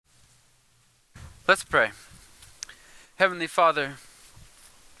Let's pray. Heavenly Father,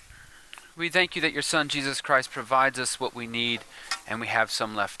 we thank you that your Son, Jesus Christ, provides us what we need and we have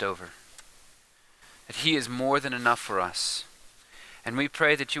some left over. That he is more than enough for us. And we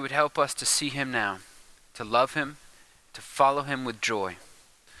pray that you would help us to see him now, to love him, to follow him with joy.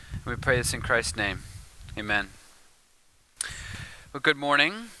 And we pray this in Christ's name. Amen. Well, good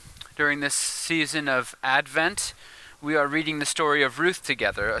morning. During this season of Advent, we are reading the story of Ruth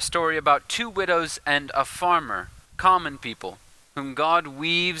together, a story about two widows and a farmer, common people, whom God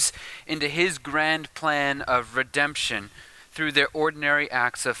weaves into his grand plan of redemption through their ordinary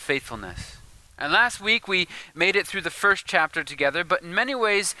acts of faithfulness. And last week we made it through the first chapter together, but in many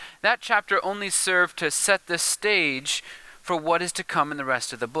ways that chapter only served to set the stage for what is to come in the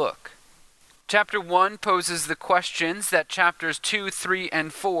rest of the book. Chapter 1 poses the questions that chapters 2, 3,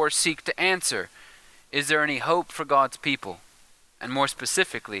 and 4 seek to answer. Is there any hope for God's people? And more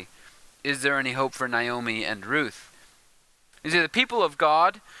specifically, is there any hope for Naomi and Ruth? You see, the people of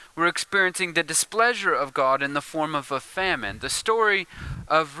God were experiencing the displeasure of God in the form of a famine. The story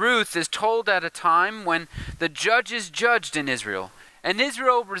of Ruth is told at a time when the judges judged in Israel, and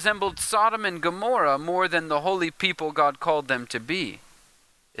Israel resembled Sodom and Gomorrah more than the holy people God called them to be.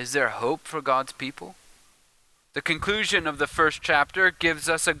 Is there hope for God's people? The conclusion of the first chapter gives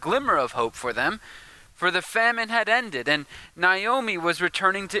us a glimmer of hope for them, for the famine had ended, and Naomi was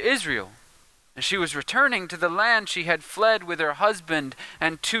returning to Israel. And she was returning to the land she had fled with her husband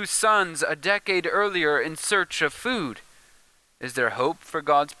and 2 sons a decade earlier in search of food. Is there hope for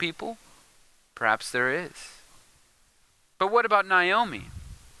God's people? Perhaps there is. But what about Naomi?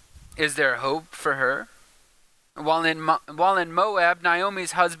 Is there hope for her? While in Moab,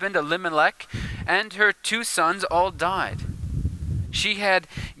 Naomi's husband Elimelech and her 2 sons all died. She had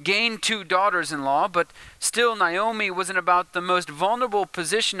gained 2 daughters-in-law, but still Naomi was in about the most vulnerable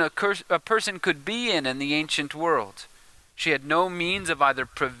position a person could be in the ancient world. She had no means of either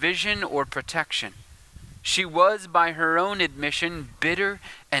provision or protection. She was, by her own admission, bitter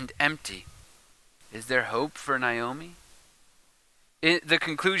and empty. Is there hope for Naomi? The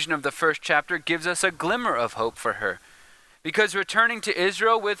conclusion of the first chapter gives us a glimmer of hope for her, because returning to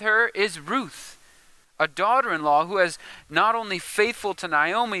Israel with her is Ruth, a daughter-in-law who is not only faithful to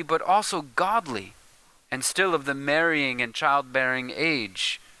Naomi, but also godly, and still of the marrying and childbearing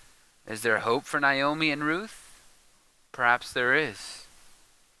age. Is there hope for Naomi and Ruth? Perhaps there is.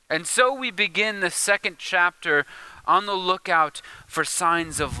 And so we begin the second chapter on the lookout for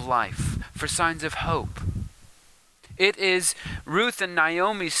signs of life, for signs of hope. It is Ruth and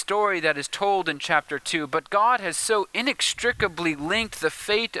Naomi's story that is told in chapter 2, but God has so inextricably linked the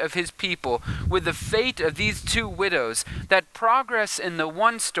fate of his people with the fate of these 2 widows that progress in the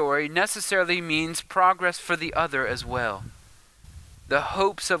one story necessarily means progress for the other as well. The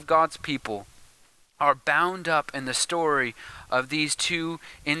hopes of God's people are bound up in the story of these 2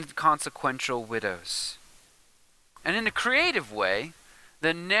 inconsequential widows. And in a creative way,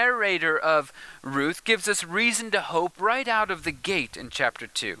 the narrator of Ruth gives us reason to hope right out of the gate in chapter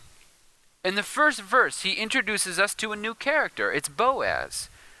 2. In the first verse, he introduces us to a new character. It's Boaz,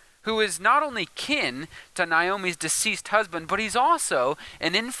 who is not only kin to Naomi's deceased husband, but he's also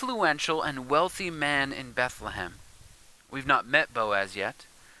an influential and wealthy man in Bethlehem. We've not met Boaz yet,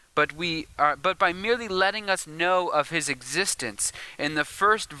 but by merely letting us know of his existence in the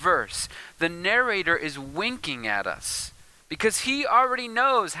first verse, the narrator is winking at us, because he already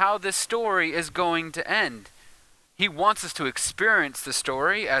knows how this story is going to end. He wants us to experience the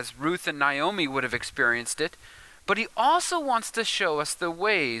story as Ruth and Naomi would have experienced it, but he also wants to show us the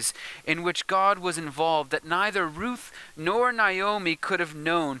ways in which God was involved that neither Ruth nor Naomi could have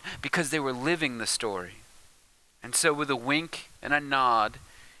known because they were living the story. And so with a wink and a nod,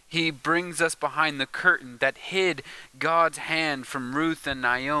 he brings us behind the curtain that hid God's hand from Ruth and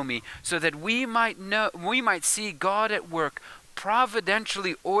Naomi so that we might see God at work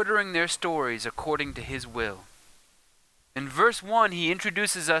providentially ordering their stories according to his will. In verse 1, he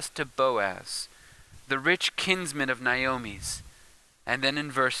introduces us to Boaz, the rich kinsman of Naomi's. And then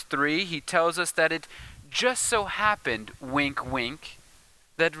in verse 3, he tells us that it just so happened, wink wink,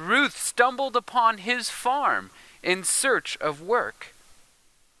 that Ruth stumbled upon his farm in search of work.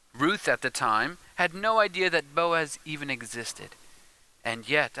 Ruth at the time had no idea that Boaz even existed. And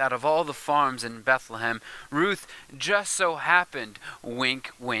yet, out of all the farms in Bethlehem, Ruth just so happened,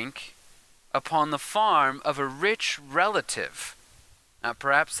 wink, wink, upon the farm of a rich relative. Now,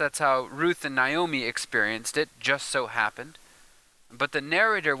 perhaps that's how Ruth and Naomi experienced it, just so happened. But the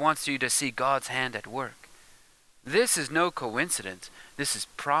narrator wants you to see God's hand at work. This is no coincidence. This is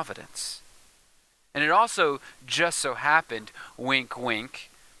providence. And it also just so happened, wink, wink,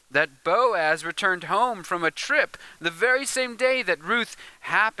 that Boaz returned home from a trip the very same day that Ruth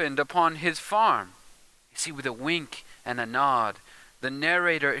happened upon his farm. You see, with a wink and a nod, the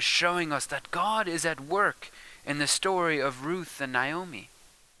narrator is showing us that God is at work in the story of Ruth and Naomi.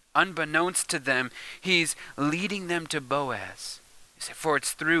 Unbeknownst to them, he's leading them to Boaz. You see, for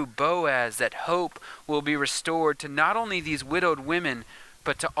it's through Boaz that hope will be restored to not only these widowed women,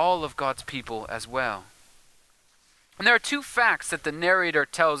 but to all of God's people as well. And there are two facts that the narrator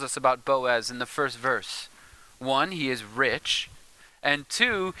tells us about Boaz in the first verse. One, he is rich, and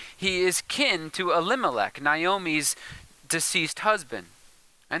two, he is kin to Elimelech, Naomi's deceased husband.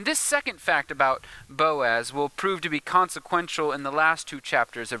 And this second fact about Boaz will prove to be consequential in the last two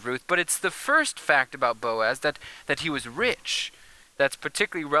chapters of Ruth, but it's the first fact about Boaz that he was rich that's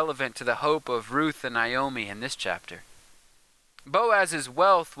particularly relevant to the hope of Ruth and Naomi in this chapter. Boaz's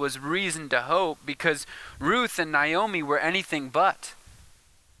wealth was reason to hope because Ruth and Naomi were anything but.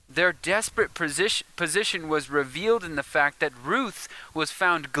 Their desperate position was revealed in the fact that Ruth was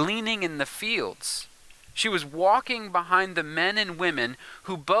found gleaning in the fields. She was walking behind the men and women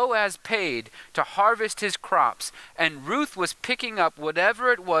who Boaz paid to harvest his crops, and Ruth was picking up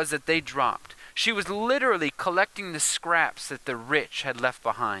whatever it was that they dropped. She was literally collecting the scraps that the rich had left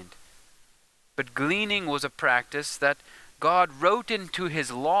behind. But gleaning was a practice that God wrote into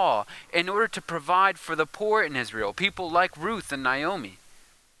his law in order to provide for the poor in Israel, people like Ruth and Naomi.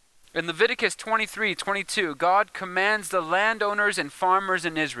 In Leviticus 23:22, God commands the landowners and farmers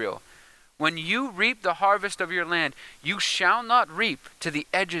in Israel, when you reap the harvest of your land, you shall not reap to the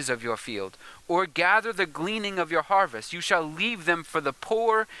edges of your field, or gather the gleaning of your harvest. You shall leave them for the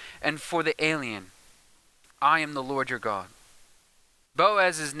poor and for the alien. I am the Lord your God.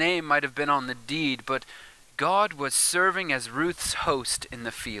 Boaz's name might have been on the deed, but God was serving as Ruth's host in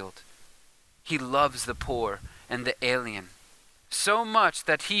the field. He loves the poor and the alien so much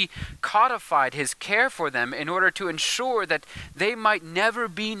that he codified his care for them in order to ensure that they might never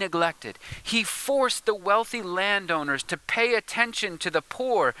be neglected. He forced the wealthy landowners to pay attention to the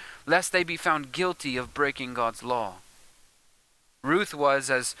poor lest they be found guilty of breaking God's law. Ruth was,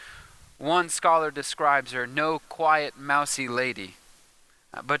 as one scholar describes her, no quiet, mousy lady,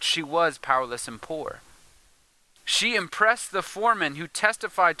 but she was powerless and poor. She impressed the foreman who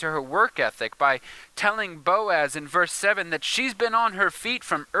testified to her work ethic by telling Boaz in verse 7 that she's been on her feet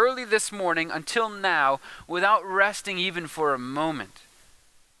from early this morning until now without resting even for a moment.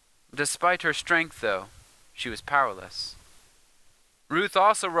 Despite her strength, though, she was powerless. Ruth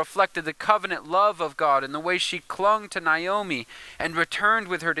also reflected the covenant love of God in the way she clung to Naomi and returned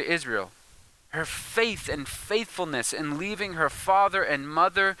with her to Israel. Her faith and faithfulness in leaving her father and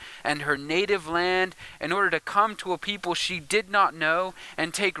mother and her native land in order to come to a people she did not know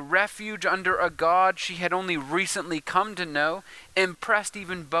and take refuge under a God she had only recently come to know impressed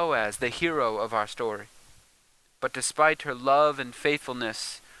even Boaz, the hero of our story. But despite her love and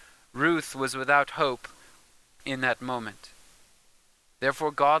faithfulness, Ruth was without hope in that moment.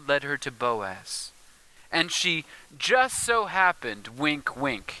 Therefore God led her to Boaz, and she just so happened, wink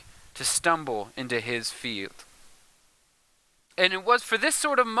wink, to stumble into his field. And it was for this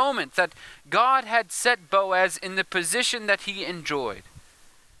sort of moment that God had set Boaz in the position that he enjoyed.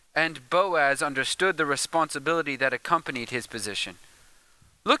 And Boaz understood the responsibility that accompanied his position.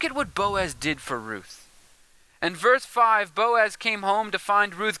 Look at what Boaz did for Ruth. In verse 5, Boaz came home to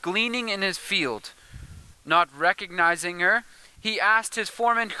find Ruth gleaning in his field. Not recognizing her, he asked his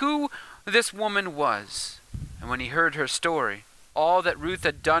foreman who this woman was. And when he heard her story, all that Ruth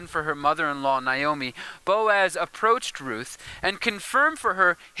had done for her mother-in-law Naomi, Boaz approached Ruth and confirmed for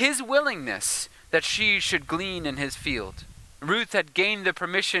her his willingness that she should glean in his field. Ruth had gained the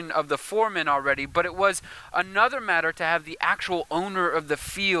permission of the foreman already, but it was another matter to have the actual owner of the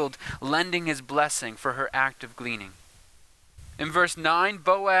field lending his blessing for her act of gleaning. In verse 9,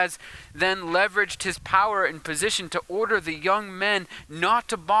 Boaz then leveraged his power and position to order the young men not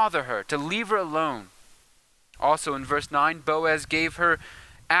to bother her, to leave her alone. Also in verse 9, Boaz gave her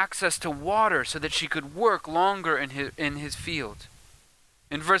access to water so that she could work longer in his field.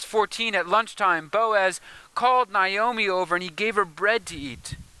 In verse 14, at lunchtime, Boaz called Naomi over and he gave her bread to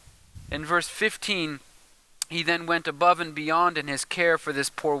eat. In verse 15, he then went above and beyond in his care for this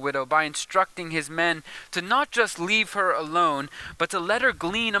poor widow by instructing his men to not just leave her alone, but to let her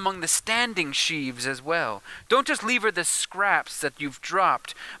glean among the standing sheaves as well. Don't just leave her the scraps that you've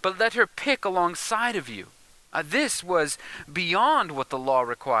dropped, but let her pick alongside of you. This was beyond what the law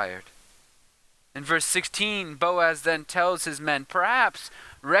required. In verse 16, Boaz then tells his men, perhaps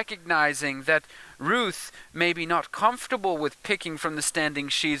recognizing that Ruth may be not comfortable with picking from the standing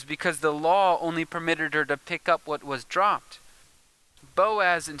sheaves because the law only permitted her to pick up what was dropped.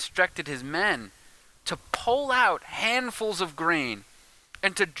 Boaz instructed his men to pull out handfuls of grain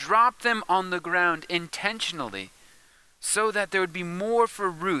and to drop them on the ground intentionally so that there would be more for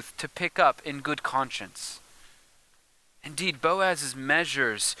Ruth to pick up in good conscience. Indeed, Boaz's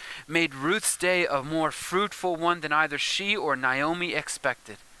measures made Ruth's day a more fruitful one than either she or Naomi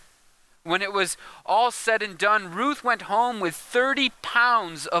expected. When it was all said and done, Ruth went home with 30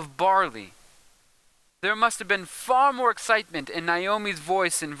 pounds of barley. There must have been far more excitement in Naomi's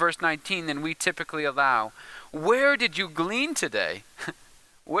voice in verse 19 than we typically allow. Where did you glean today?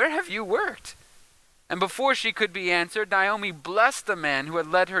 Where have you worked? And before she could be answered, Naomi blessed the man who had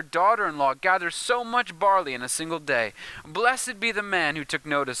let her daughter-in-law gather so much barley in a single day. Blessed be the man who took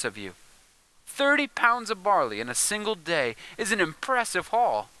notice of you. 30 pounds of barley in a single day is an impressive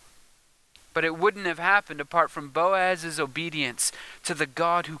haul. But it wouldn't have happened apart from Boaz's obedience to the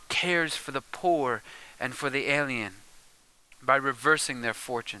God who cares for the poor and for the alien by reversing their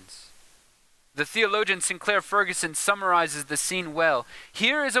fortunes. The theologian Sinclair Ferguson summarizes the scene well.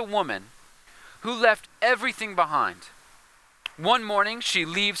 Here is a woman who left everything behind. One morning she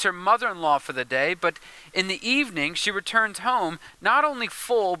leaves her mother-in-law for the day, but in the evening she returns home not only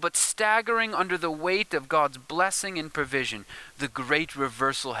full but staggering under the weight of God's blessing and provision. The great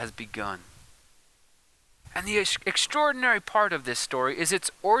reversal has begun. And the extraordinary part of this story is its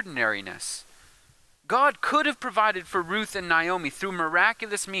ordinariness. God could have provided for Ruth and Naomi through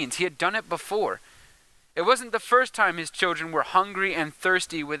miraculous means. He had done it before. It wasn't the first time his children were hungry and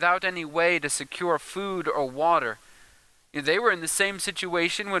thirsty without any way to secure food or water. They were in the same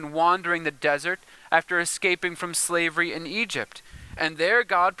situation when wandering the desert after escaping from slavery in Egypt. And there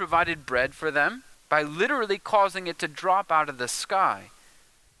God provided bread for them by literally causing it to drop out of the sky.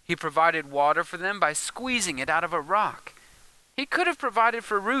 He provided water for them by squeezing it out of a rock. He could have provided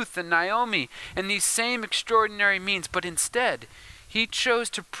for Ruth and Naomi in these same extraordinary means, but instead, he chose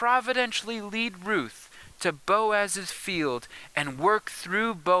to providentially lead Ruth to Boaz's field and work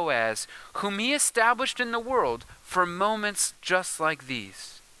through Boaz, whom he established in the world for moments just like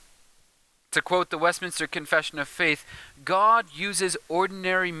these. To quote the Westminster Confession of Faith, God uses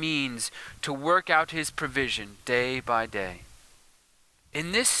ordinary means to work out his provision day by day.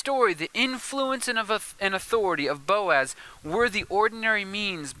 In this story, the influence and authority of Boaz were the ordinary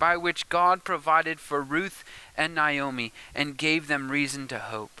means by which God provided for Ruth and Naomi and gave them reason to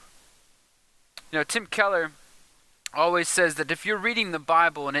hope. Tim Keller always says that if you're reading the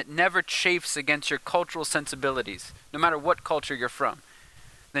Bible and it never chafes against your cultural sensibilities, no matter what culture you're from,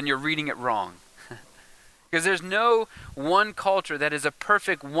 then you're reading it wrong. Because there's no one culture that is a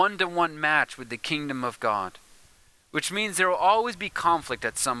perfect one-to-one match with the kingdom of God, which means there will always be conflict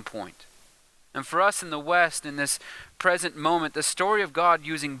at some point. And for us in the West, in this present moment, the story of God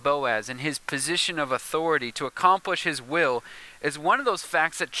using Boaz and his position of authority to accomplish his will is one of those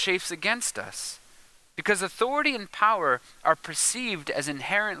facts that chafes against us. Because authority and power are perceived as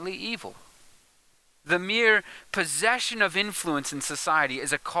inherently evil. The mere possession of influence in society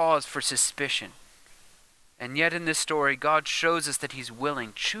is a cause for suspicion. And yet in this story, God shows us that he's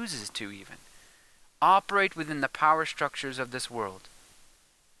willing, chooses to even, operate within the power structures of this world.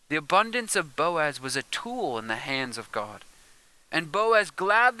 The abundance of Boaz was a tool in the hands of God. And Boaz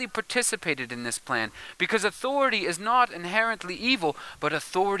gladly participated in this plan because authority is not inherently evil, but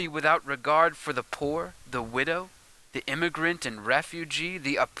authority without regard for the poor, the widow, the immigrant and refugee,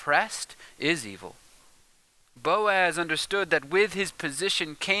 the oppressed is evil. Boaz understood that with his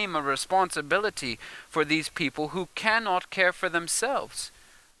position came a responsibility for these people who cannot care for themselves,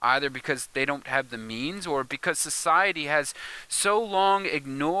 either because they don't have the means or because society has so long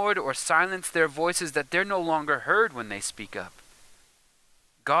ignored or silenced their voices that they're no longer heard when they speak up.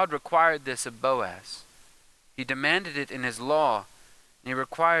 God required this of Boaz. He demanded it in his law, and he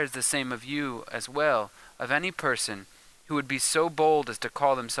requires the same of you as well, of any person who would be so bold as to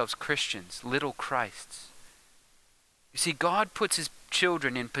call themselves Christians, little Christs. You see, God puts his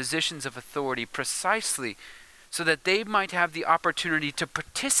children in positions of authority precisely so that they might have the opportunity to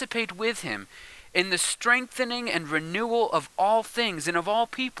participate with him in the strengthening and renewal of all things and of all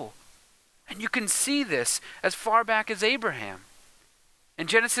people. And you can see this as far back as Abraham. In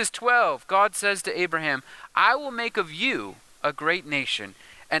Genesis 12, God says to Abraham, I will make of you a great nation,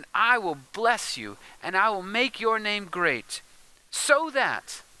 and I will bless you, and I will make your name great, so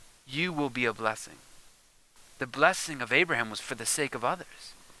that you will be a blessing. The blessing of Abraham was for the sake of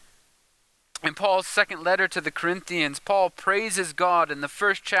others. In Paul's second letter to the Corinthians, Paul praises God in the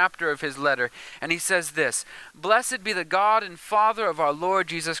first chapter of his letter, and he says this, Blessed be the God and Father of our Lord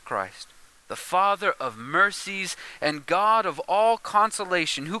Jesus Christ, the Father of mercies and God of all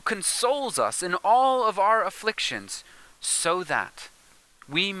consolation, who consoles us in all of our afflictions, so that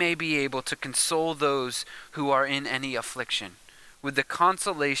we may be able to console those who are in any affliction with the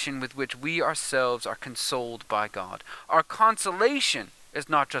consolation with which we ourselves are consoled by God. Our consolation is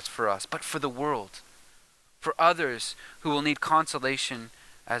not just for us, but for the world, for others who will need consolation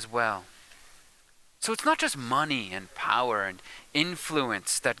as well. So it's not just money and power and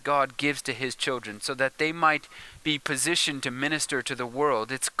influence that God gives to his children so that they might be positioned to minister to the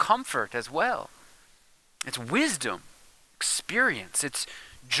world. It's comfort as well. It's wisdom, experience, it's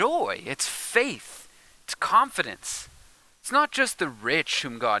joy, it's faith, it's confidence. It's not just the rich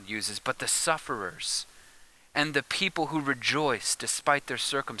whom God uses, but the sufferers and the people who rejoice despite their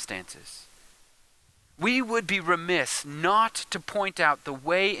circumstances. We would be remiss not to point out the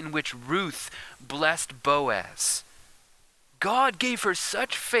way in which Ruth blessed Boaz. God gave her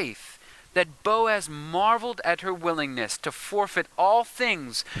such faith that Boaz marveled at her willingness to forfeit all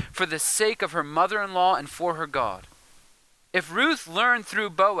things for the sake of her mother-in-law and for her God. If Ruth learned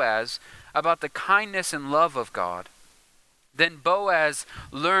through Boaz about the kindness and love of God, then Boaz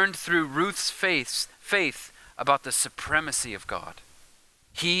learned through Ruth's faith about the supremacy of God.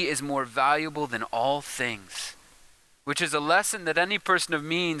 He is more valuable than all things, which is a lesson that any person of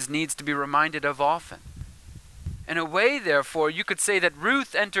means needs to be reminded of often. In a way, therefore, you could say that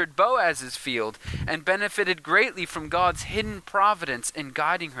Ruth entered Boaz's field and benefited greatly from God's hidden providence in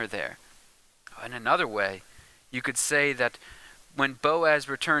guiding her there. In another way, you could say that when Boaz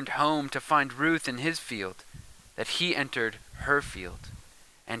returned home to find Ruth in his field, that he entered her field.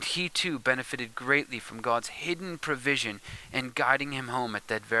 And he too benefited greatly from God's hidden provision in guiding him home at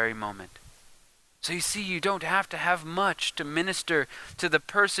that very moment. So you see, you don't have to have much to minister to the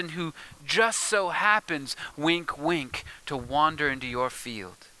person who just so happens, wink, wink, to wander into your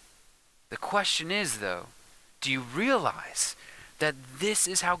field. The question is, though, do you realize that this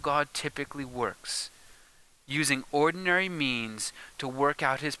is how God typically works, using ordinary means to work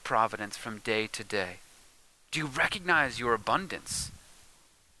out his providence from day to day? Do you recognize your abundance?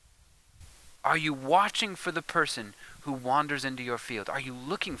 Are you watching for the person who wanders into your field? Are you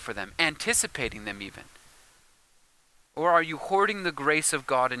looking for them, anticipating them even? Or are you hoarding the grace of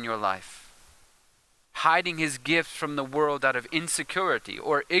God in your life, hiding his gifts from the world out of insecurity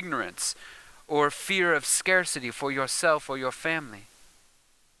or ignorance or fear of scarcity for yourself or your family?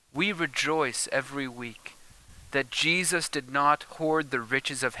 We rejoice every week that Jesus did not hoard the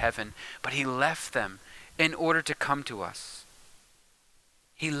riches of heaven, but he left them in order to come to us.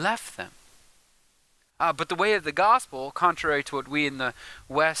 He left them. But the way of the gospel, contrary to what we in the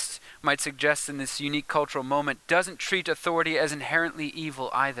West might suggest in this unique cultural moment, doesn't treat authority as inherently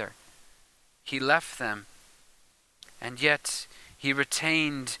evil either. He left them, and yet he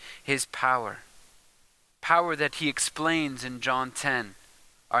retained his power. Power that he explains in John 10,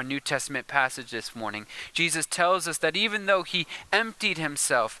 our New Testament passage this morning. Jesus tells us that even though he emptied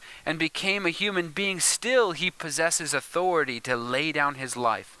himself and became a human being, still he possesses authority to lay down his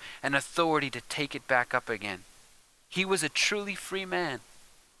life and authority to take it back up again. He was a truly free man.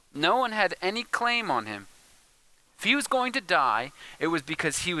 No one had any claim on him. If he was going to die, it was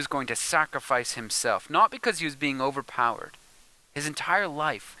because he was going to sacrifice himself, not because he was being overpowered. His entire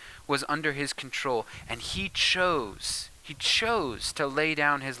life was under his control, and he chose to lay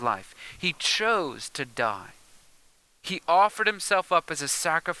down his life. He chose to die. He offered himself up as a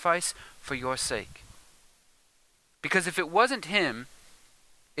sacrifice for your sake. Because if it wasn't him,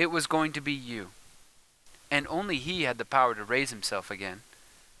 it was going to be you. And only he had the power to raise himself again.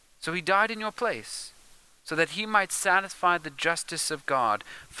 So he died in your place, so that he might satisfy the justice of God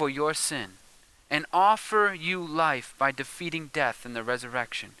for your sin, and offer you life by defeating death in the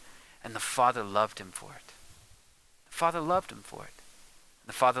resurrection. And the Father loved him for it. The Father loved him for it. And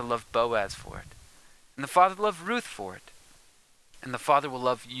the Father loved Boaz for it. And the Father loved Ruth for it. And the Father will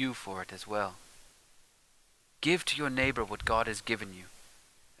love you for it as well. Give to your neighbor what God has given you,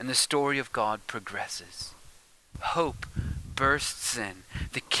 and the story of God progresses. Hope bursts in.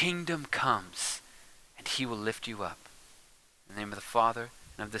 The kingdom comes, and he will lift you up. In the name of the Father,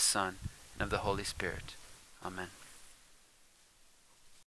 and of the Son, and of the Holy Spirit. Amen.